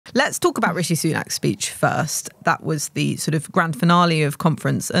Let's talk about Rishi Sunak's speech first. That was the sort of grand finale of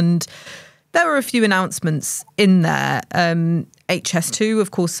conference, and there were a few announcements in there. HS2,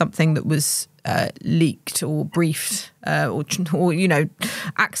 of course, something that was leaked or briefed or, you know,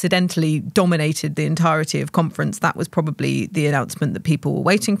 accidentally dominated the entirety of conference. That was probably the announcement that people were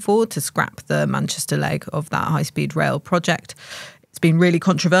waiting for, to scrap the Manchester leg of that high-speed rail project. It's been really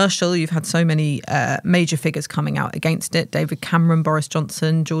controversial. You've had so many major figures coming out against it. David Cameron, Boris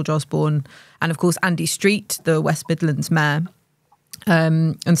Johnson, George Osborne, and of course Andy Street, the West Midlands mayor.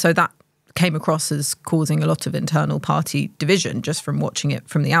 And so that came across as causing a lot of internal party division just from watching it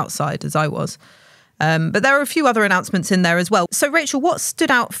from the outside, as I was. But there are a few other announcements in there as well. So, Rachel, what stood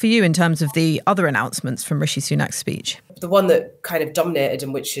out for you in terms of the other announcements from Rishi Sunak's speech? The one that kind of dominated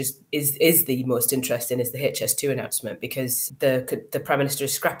and which is the most interesting is the HS2 announcement, because the Prime Minister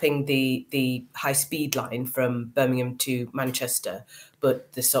is scrapping the high-speed line from Birmingham to Manchester,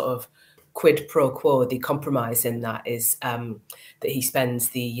 but the sort of quid pro quo, the compromise in that is that he spends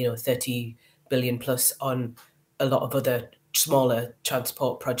the 30 billion plus on a lot of other smaller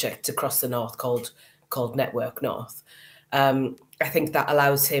transport projects across the north called Network North. I think that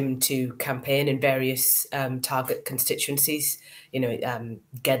allows him to campaign in various target constituencies.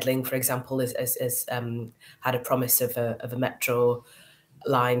 Gedling, for example, has had a promise of a metro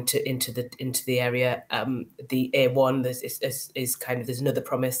line into the area. The A1 there's another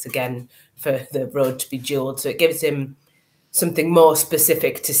promise again for the road to be dualled. So it gives him something more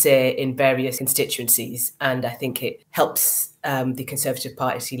specific to say in various constituencies, and I think it helps the Conservative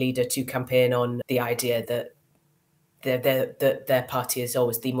Party leader to campaign on the idea that their party is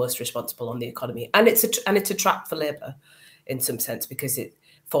always the most responsible on the economy, and it's a trap for Labour in some sense, because it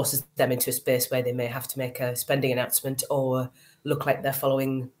forces them into a space where they may have to make a spending announcement or look like they're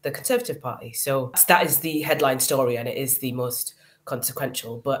following the Conservative Party. So that is the headline story, and it is the most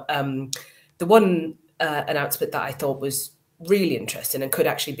consequential. But the one announcement that I thought was really interesting and could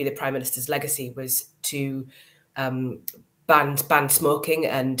actually be the Prime Minister's legacy was to ban smoking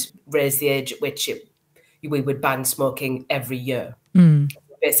and raise the age at which we would ban smoking every year.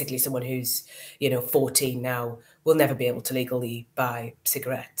 Basically, someone who's 14 now will never be able to legally buy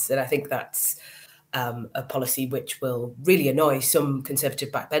cigarettes, and I think that's a policy which will really annoy some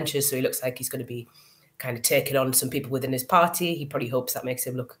Conservative backbenchers. So he looks like he's going to be kind of taking on some people within his party. He probably hopes that makes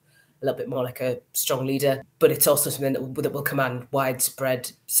him look a little bit more like a strong leader, but it's also something that will command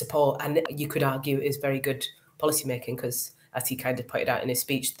widespread support, and you could argue is very good policy making, because as he kind of pointed out in his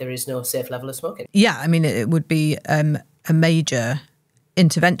speech, there is no safe level of smoking. Yeah, I mean, it would be a major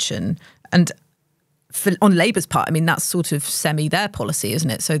intervention, and on Labour's part, I mean, that's sort of their policy, isn't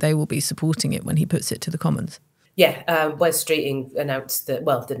it? So they will be supporting it when he puts it to the Commons. Yeah, Wes Streeting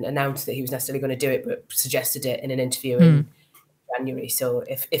didn't announce that he was necessarily going to do it, but suggested it in an interview in January. So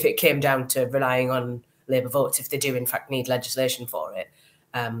if it came down to relying on Labour votes, if they do in fact need legislation for it,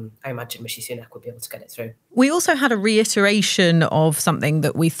 I imagine Rishi Sunak would be able to get it through. We also had a reiteration of something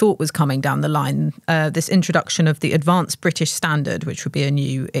that we thought was coming down the line, this introduction of the Advanced British Standard, which would be a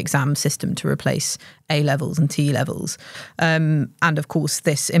new exam system to replace A-levels and T-levels. And of course,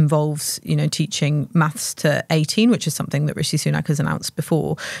 this involves, teaching maths to 18, which is something that Rishi Sunak has announced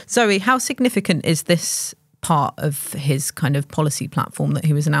before. Zoe, how significant is this part of his kind of policy platform that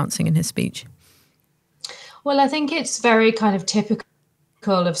he was announcing in his speech? Well, I think it's very kind of typical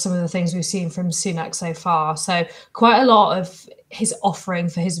of some of the things we've seen from Sunak so far. So quite a lot of his offering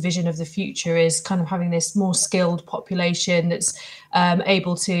for his vision of the future is kind of having this more skilled population that's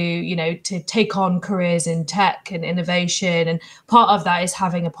able to, to take on careers in tech and innovation. And part of that is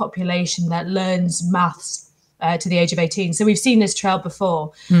having a population that learns maths to the age of 18. So we've seen this trail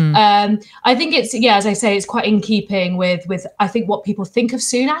before. I think it's, as I say, it's quite in keeping with I think what people think of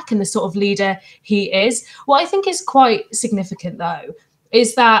Sunak and the sort of leader he is. What I think is quite significant, though,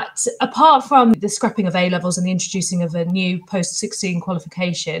 is that apart from the scrapping of A-levels and the introducing of a new post-16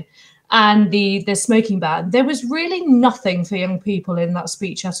 qualification and the smoking ban, there was really nothing for young people in that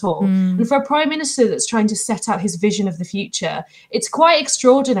speech at all. And for a Prime Minister that's trying to set out his vision of the future, it's quite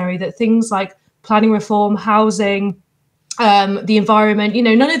extraordinary that things like planning reform, housing, the environment,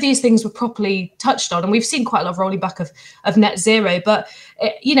 none of these things were properly touched on. And we've seen quite a lot of rolling back of net zero. But,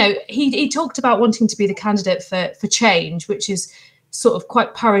 he talked about wanting to be the candidate for change, which is sort of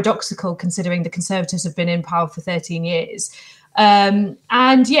quite paradoxical considering the Conservatives have been in power for 13 years. And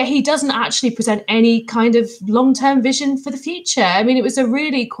yet he doesn't actually present any kind of long-term vision for the future. I mean, it was a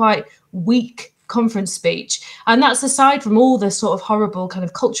really quite weak conference speech. And that's aside from all the sort of horrible kind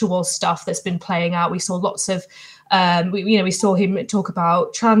of culture war stuff that's been playing out. We saw lots of We saw him talk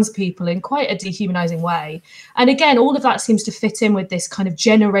about trans people in quite a dehumanizing way. And again, all of that seems to fit in with this kind of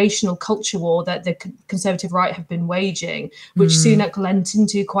generational culture war that the Conservative right have been waging, which Sunak lent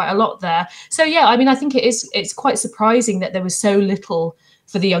into quite a lot there. So, yeah, I mean, I think it's quite surprising that there was so little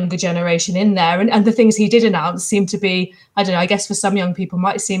for the younger generation in there. And the things he did announce seem to be, I don't know, I guess for some young people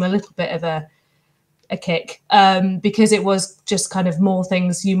might seem a little bit of a kick, because it was just kind of more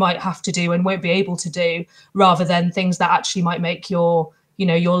things you might have to do and won't be able to do, rather than things that actually might make your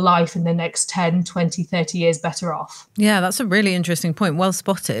life in the next 10, 20, 30 years better off. Yeah, that's a really interesting point. Well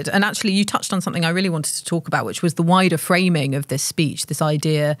spotted. And actually, you touched on something I really wanted to talk about, which was the wider framing of this speech, this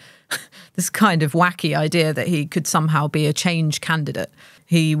idea, this kind of wacky idea that he could somehow be a change candidate.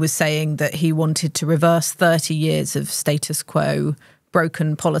 He was saying that he wanted to reverse 30 years of status quo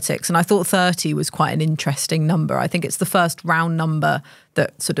broken politics. And I thought 30 was quite an interesting number. I think it's the first round number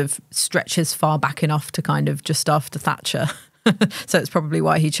that sort of stretches far back enough to kind of just after Thatcher. So it's probably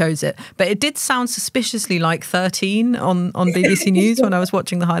why he chose it. But it did sound suspiciously like 13 on BBC News when I was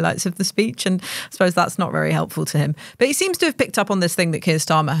watching the highlights of the speech. And I suppose that's not very helpful to him. But he seems to have picked up on this thing that Keir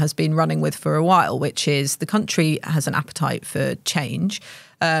Starmer has been running with for a while, which is the country has an appetite for change.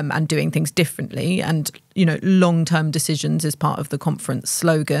 And doing things differently. And, long-term decisions is part of the conference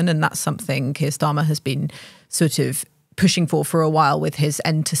slogan. And that's something Keir Starmer has been sort of pushing for a while with his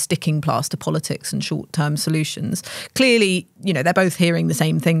end to sticking plaster politics and short-term solutions. Clearly, they're both hearing the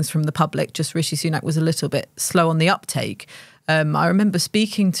same things from the public, just Rishi Sunak was a little bit slow on the uptake. I remember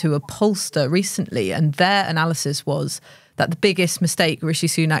speaking to a pollster recently, and their analysis was that the biggest mistake Rishi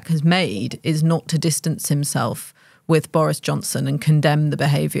Sunak has made is not to distance himself with Boris Johnson and condemn the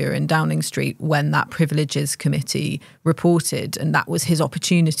behaviour in Downing Street when that Privileges Committee reported. And that was his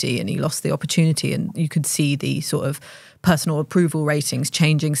opportunity, and he lost the opportunity. And you could see the sort of personal approval ratings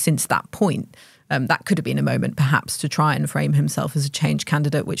changing since that point. That could have been a moment perhaps to try and frame himself as a change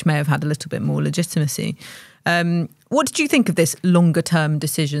candidate, which may have had a little bit more legitimacy. What did you think of this longer-term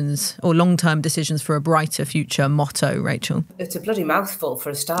decisions or long-term decisions for a brighter future motto, Rachel? It's a bloody mouthful for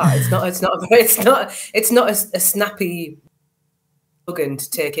a start. It's not a snappy slogan to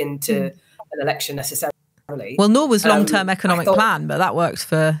take into an election necessarily. Well, nor was long-term economic plan, but that worked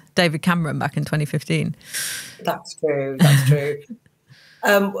for David Cameron back in 2015. That's true.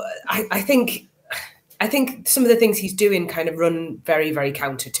 I think some of the things he's doing kind of run very, very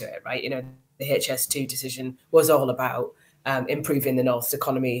counter to it, right? The HS2 decision was all about improving the North's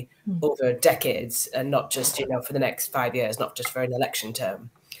economy over decades, and not just, for the next 5 years, not just for an election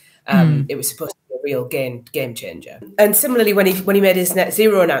term. It was supposed to be a real game changer. And similarly, when he made his net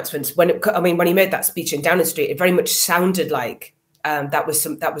zero announcements, when he made that speech in Downing Street, it very much sounded like that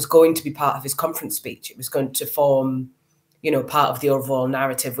was going to be part of his conference speech. It was going to form, part of the overall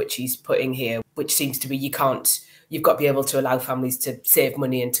narrative which he's putting here, which seems to be you've got to be able to allow families to save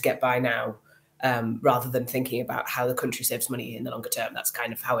money and to get by now. Rather than thinking about how the country saves money in the longer term. That's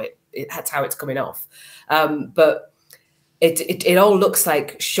kind of how that's how it's coming off. But it all looks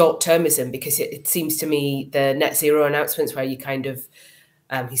like short-termism, because it seems to me the net zero announcements where you kind of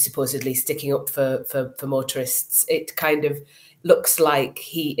he's supposedly sticking up for motorists. It kind of looks like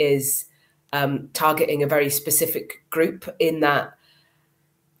he is targeting a very specific group, in that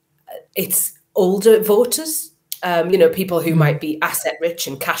it's older voters. People who might be asset rich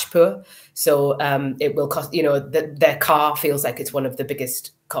and cash poor. So it will cost, their car feels like it's one of the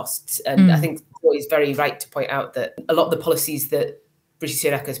biggest costs. And I think he's very right to point out that a lot of the policies that Rishi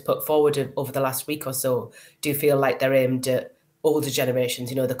Sunak has put forward over the last week or so do feel like they're aimed at older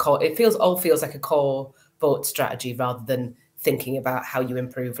generations. The core, it all feels like a core vote strategy, rather than thinking about how you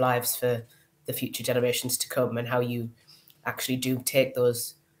improve lives for the future generations to come, and how you actually do take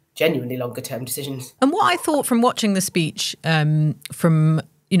those genuinely longer term decisions. And what I thought from watching the speech from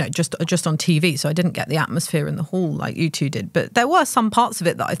just on TV, so I didn't get the atmosphere in the hall like you two did, but there were some parts of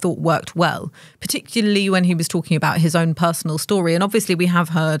it that I thought worked well, particularly when he was talking about his own personal story. And obviously we have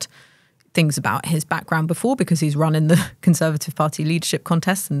heard things about his background before, because he's run in the Conservative Party leadership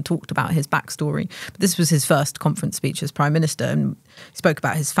contest and talked about his backstory. But this was his first conference speech as Prime Minister, and spoke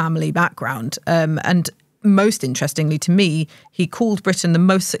about his family background. And most interestingly to me, he called Britain the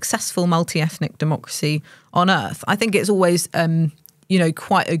most successful multi-ethnic democracy on earth. I think it's always,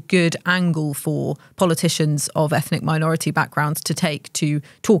 quite a good angle for politicians of ethnic minority backgrounds to take, to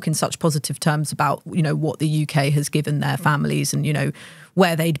talk in such positive terms about, what the UK has given their families, and,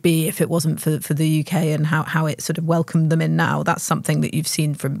 where they'd be if it wasn't for the UK, and how it sort of welcomed them in now. That's something that you've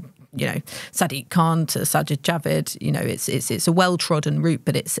seen from Sadiq Khan to Sajid Javid. It's a well-trodden route,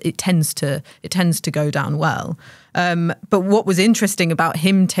 but it tends to go down well. But what was interesting about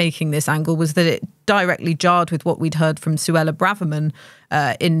him taking this angle was that it directly jarred with what we'd heard from Suella Braverman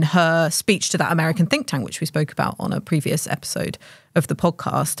in her speech to that American think tank, which we spoke about on a previous episode of the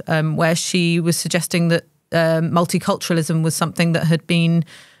podcast, where she was suggesting that multiculturalism was something that had been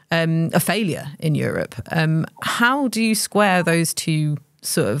a failure in Europe. How do you square those two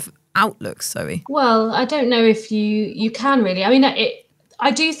sort of outlooks, Zoe? Well, I don't know if you can really. I mean,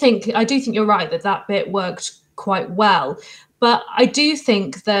 I do think you're right that bit worked quite well, but I do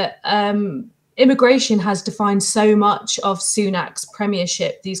think that immigration has defined so much of Sunak's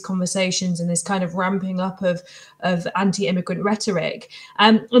premiership, these conversations and this kind of ramping up of anti-immigrant rhetoric.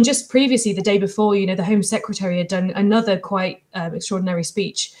 And just previously, the day before, the Home Secretary had done another quite extraordinary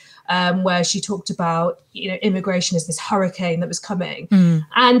speech where she talked about, immigration as this hurricane that was coming.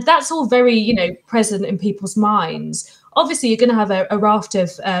 And that's all very, present in people's minds. Obviously, you're going to have a raft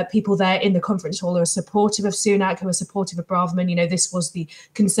of people there in the conference hall who are supportive of Sunak, who are supportive of Braverman. This was the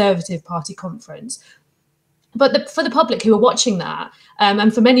Conservative Party conference. But for the public who are watching that,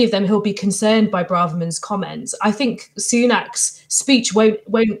 and for many of them who'll be concerned by Braverman's comments, I think Sunak's speech won't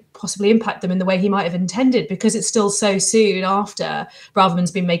possibly impact them in the way he might have intended, because it's still so soon after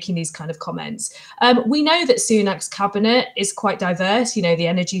Braverman's been making these kind of comments. We know that Sunak's cabinet is quite diverse. The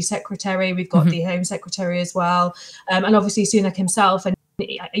Energy Secretary, we've got the Home Secretary as well, and obviously Sunak himself. And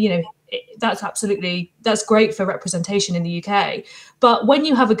that's great for representation in the UK. But when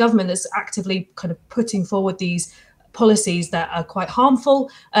you have a government that's actively kind of putting forward these policies that are quite harmful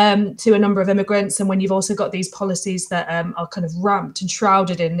to a number of immigrants, and when you've also got these policies that are kind of ramped and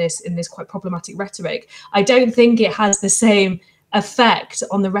shrouded in this quite problematic rhetoric, I don't think it has the same effect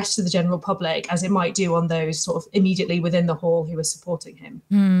on the rest of the general public as it might do on those sort of immediately within the hall who are supporting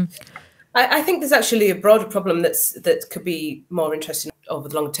him. I think there's actually a broader problem that could be more interesting over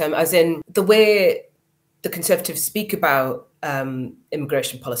the long term, as in the way the Conservatives speak about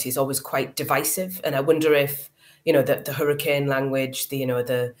immigration policy is always quite divisive. And I wonder if, the hurricane language, the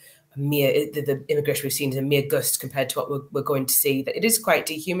immigration we've seen is a mere gust compared to what we're going to see, that it is quite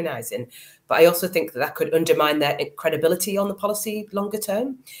dehumanizing. But I also think that could undermine their credibility on the policy longer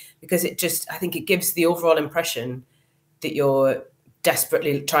term, because I think it gives the overall impression that you're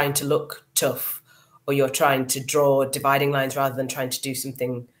desperately trying to look tough, or you're trying to draw dividing lines rather than trying to do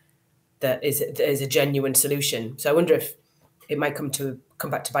something that is a genuine solution. So I wonder if it might come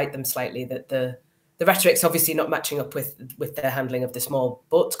back to bite them slightly, that the rhetoric's obviously not matching up with their handling of the small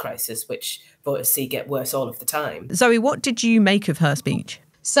boats crisis, which voters see get worse all of the time. Zoe, what did you make of her speech?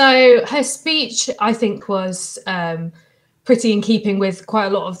 So her speech, I think, was pretty in keeping with quite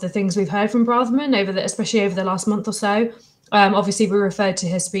a lot of the things we've heard from Braverman especially over the last month or so. Obviously, we referred to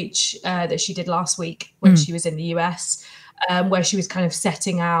her speech that she did last week when she was in the US, where she was kind of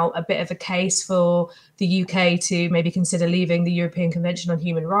setting out a bit of a case for the UK to maybe consider leaving the European Convention on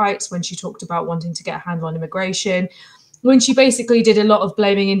Human Rights, when she talked about wanting to get a handle on immigration, when she basically did a lot of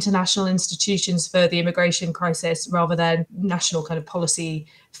blaming international institutions for the immigration crisis rather than national kind of policy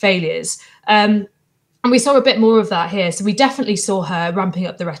failures. And we saw a bit more of that here. So we definitely saw her ramping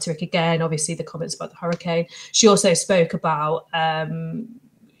up the rhetoric again, obviously the comments about the hurricane. She also spoke about,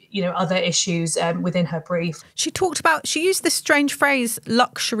 other issues within her brief. She used this strange phrase,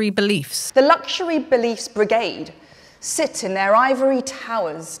 luxury beliefs. The luxury beliefs brigade sit in their ivory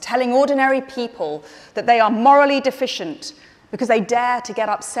towers telling ordinary people that they are morally deficient because they dare to get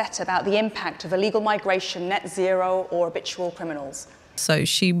upset about the impact of illegal migration, net zero, or habitual criminals. So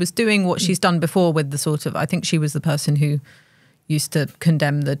she was doing what she's done before with the sort of, I think she was the person who used to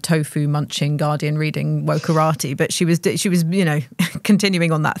condemn the tofu munching, Guardian reading wokerati, but she was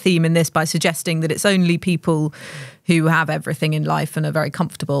continuing on that theme in this by suggesting that it's only people who have everything in life and are very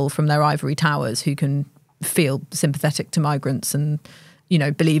comfortable from their ivory towers who can feel sympathetic to migrants and,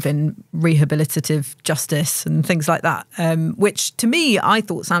 believe in rehabilitative justice and things like that, which to me, I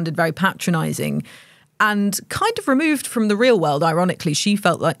thought sounded very patronising and kind of removed from the real world. Ironically, she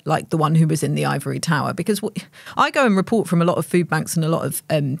felt like the one who was in the ivory tower, because I go and report from a lot of food banks and a lot of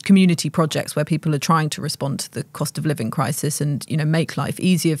community projects where people are trying to respond to the cost of living crisis and, make life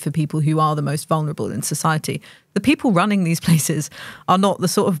easier for people who are the most vulnerable in society. The people running these places are not the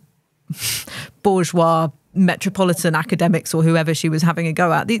sort of bourgeois metropolitan academics or whoever she was having a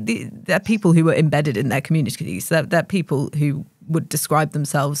go at. They're people who are embedded in their communities. They're people who would describe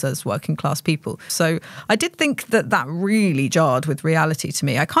themselves as working class people. So I did think that really jarred with reality to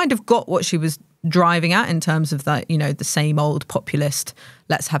me. I kind of got what she was driving at in terms of that, the same old populist,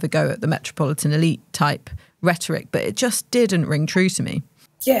 let's have a go at the metropolitan elite type rhetoric, but it just didn't ring true to me.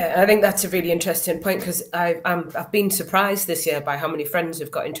 Yeah, I think that's a really interesting point, because I've been surprised this year by how many friends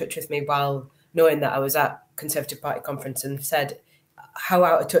have got in touch with me while knowing that I was at Conservative Party Conference and said, how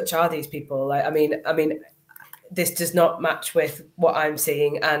out of touch are these people? Like, I mean, this does not match with what I'm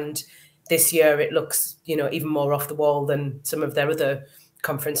seeing. And this year it looks, even more off the wall than some of their other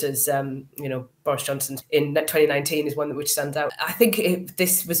conferences. Boris Johnson in 2019 is one which stands out. I think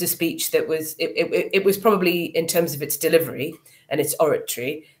this was a speech that was, it was probably, in terms of its delivery and its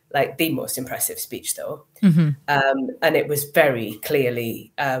oratory, like the most impressive speech, though. Mm-hmm. And it was very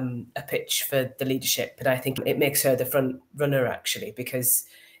clearly a pitch for the leadership. And I think it makes her the front runner, actually, because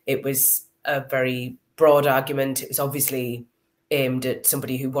it was a very broad argument. It was obviously aimed at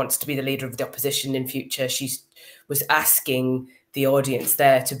somebody who wants to be the leader of the opposition in future. She was asking the audience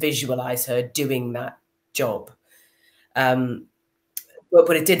there to visualize her doing that job. But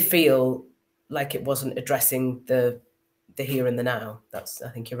it did feel like it wasn't addressing the here and the now. I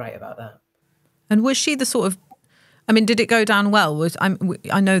think you're right about that. And was she the sort of, did it go down well?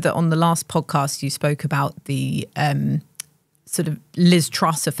 I know that on the last podcast you spoke about the sort of Liz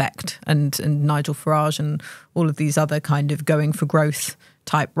Truss effect and Nigel Farage and all of these other kind of going for growth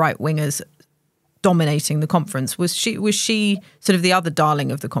type right wingers dominating the conference. Was she sort of the other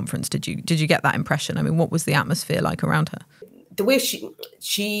darling of the conference? Did you get that impression? What was the atmosphere like around her? The way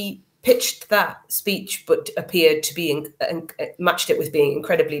she pitched that speech, but appeared to be matched it with being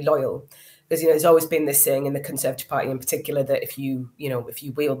incredibly loyal. Because there's always been this saying in the Conservative Party in particular that if you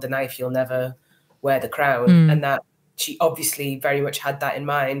wield the knife, you'll never wear the crown, and that she obviously very much had that in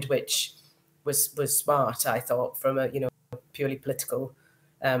mind, which was smart, I thought, from a purely political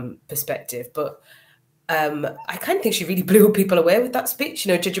perspective. But I kind of think she really blew people away with that speech.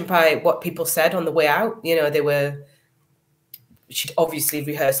 Judging by what people said on the way out, she'd obviously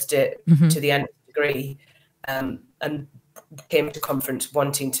rehearsed it to the nth degree, and came to conference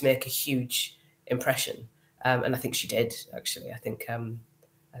wanting to make a huge impression. And I think she did, actually. I think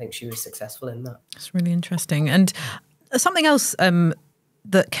she was successful in that. That's really interesting. And something else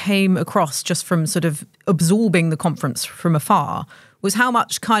that came across just from sort of absorbing the conference from afar was how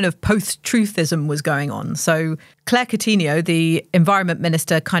much kind of post-truthism was going on. So Claire Coutinho, the Environment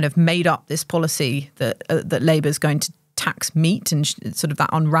Minister, kind of made up this policy that Labour's going to tax meat, and sort of that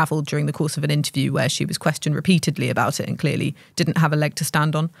unravelled during the course of an interview where she was questioned repeatedly about it and clearly didn't have a leg to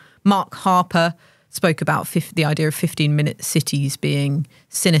stand on. Mark Harper spoke about the idea of 15-minute cities being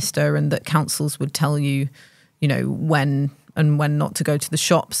sinister, and that councils would tell you, when and when not to go to the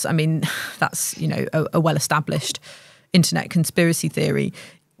shops. That's, a well-established internet conspiracy theory.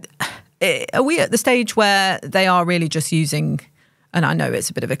 Are we at the stage where they are really just using, and I know it's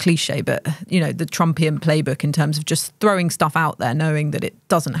a bit of a cliche, but, the Trumpian playbook in terms of just throwing stuff out there, knowing that it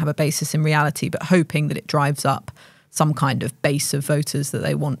doesn't have a basis in reality, but hoping that it drives up some kind of base of voters that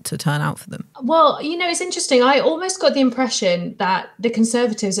they want to turn out for them? Well, it's interesting. I almost got the impression that the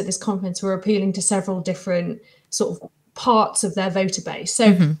Conservatives at this conference were appealing to several different sort of parts of their voter base.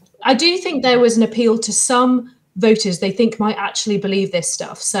 So I do think there was an appeal to some voters they think might actually believe this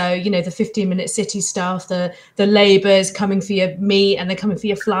stuff. So, the 15-minute city stuff, the Labour's coming for your meat and they're coming for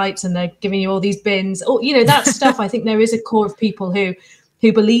your flights and they're giving you all these bins. Or, that stuff. I think there is a core of people who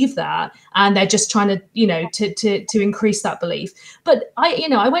believe that, and they're just trying to, to increase that belief. But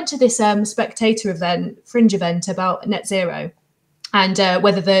I went to this Spectator event, fringe event about net zero, and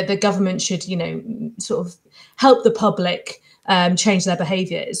whether the government should, sort of help the public change their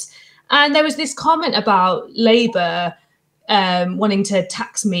behaviours. And there was this comment about Labour wanting to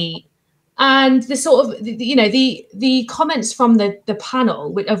tax meat, and the sort of, the comments from the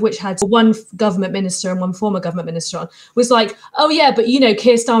panel, of which had one government minister and one former government minister on, was like, oh yeah, but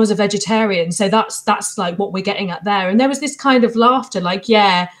Keir Starmer's a vegetarian, so that's like what we're getting at there. And there was this kind of laughter, like,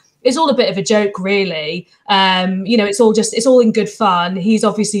 yeah, it's all a bit of a joke, really. It's all in good fun. He's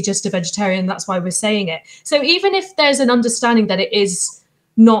obviously just a vegetarian, that's why we're saying it. So even if there's an understanding that it is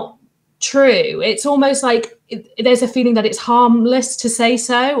not true, it's almost like there's a feeling that it's harmless to say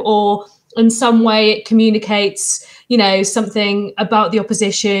so, or in some way it communicates, something about the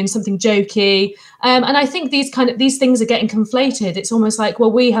opposition, something jokey. And I think these things are getting conflated. It's almost like,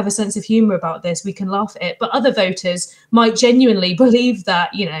 well, we have a sense of humour about this, we can laugh at it. But other voters might genuinely believe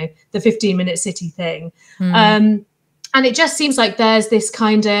that, the 15-minute city thing. And it just seems like there's this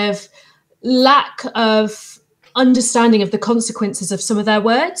kind of lack of understanding of the consequences of some of their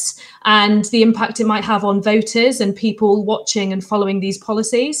words and the impact it might have on voters and people watching and following these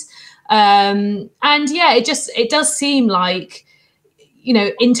policies. And yeah, it does seem like,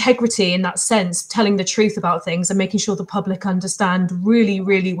 integrity in that sense, telling the truth about things and making sure the public understand really,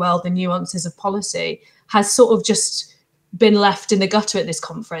 really well the nuances of policy, has sort of just been left in the gutter at this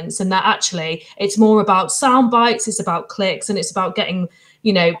conference, and that actually it's more about sound bites, it's about clicks, and it's about getting,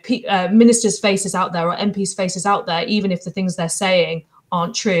 you know, ministers' faces out there or MPs' faces out there, even if the things they're saying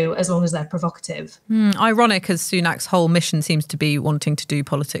aren't true, as long as they're provocative. Ironic, as Sunak's whole mission seems to be wanting to do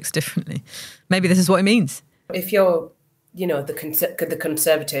politics differently. Maybe this is what it means. If you're, you know, the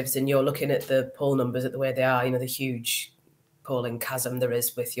Conservatives, and you're looking at the poll numbers at the way they are, you know, the huge polling chasm there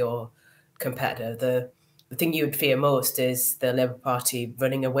is with your competitor, the thing you would fear most is the Labour Party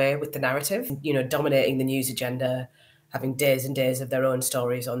running away with the narrative, you know, dominating the news agenda, having days and days of their own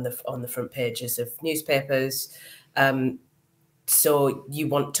stories on the front pages of newspapers. So you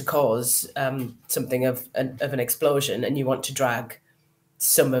want to cause something of an explosion, and you want to drag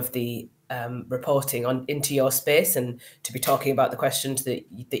some of the reporting on into your space and to be talking about the questions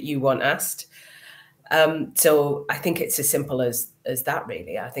that you want asked. So I think it's as simple as that,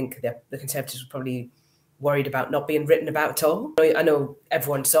 really. I think the Conservatives were probably worried about not being written about at all. I know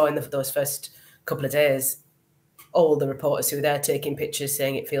everyone saw in those first couple of days all the reporters who were there taking pictures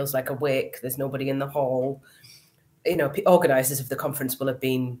saying it feels like a wake, there's nobody in the hall. You know, organisers of the conference will have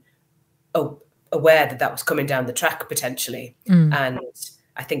been aware that was coming down the track potentially. And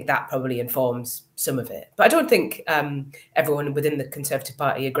I think that probably informs some of it. But I don't think everyone within the Conservative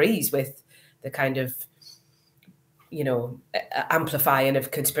Party agrees with the kind of, you know, amplifying of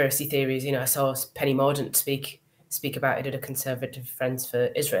conspiracy theories. You know, I saw Penny Mordaunt speak about it at a Conservative Friends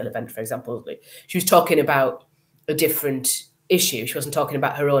for Israel event, for example. She was talking about a different issue. She wasn't talking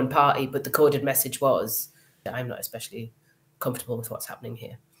about her own party, but the coded message was, I'm not especially comfortable with what's happening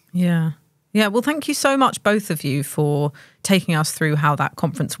here. Yeah. Yeah, well, thank you so much, both of you, for taking us through how that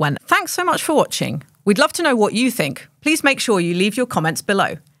conference went. Thanks so much for watching. We'd love to know what you think. Please make sure you leave your comments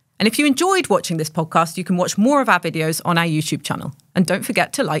below. And if you enjoyed watching this podcast, you can watch more of our videos on our YouTube channel. And don't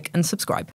forget to like and subscribe.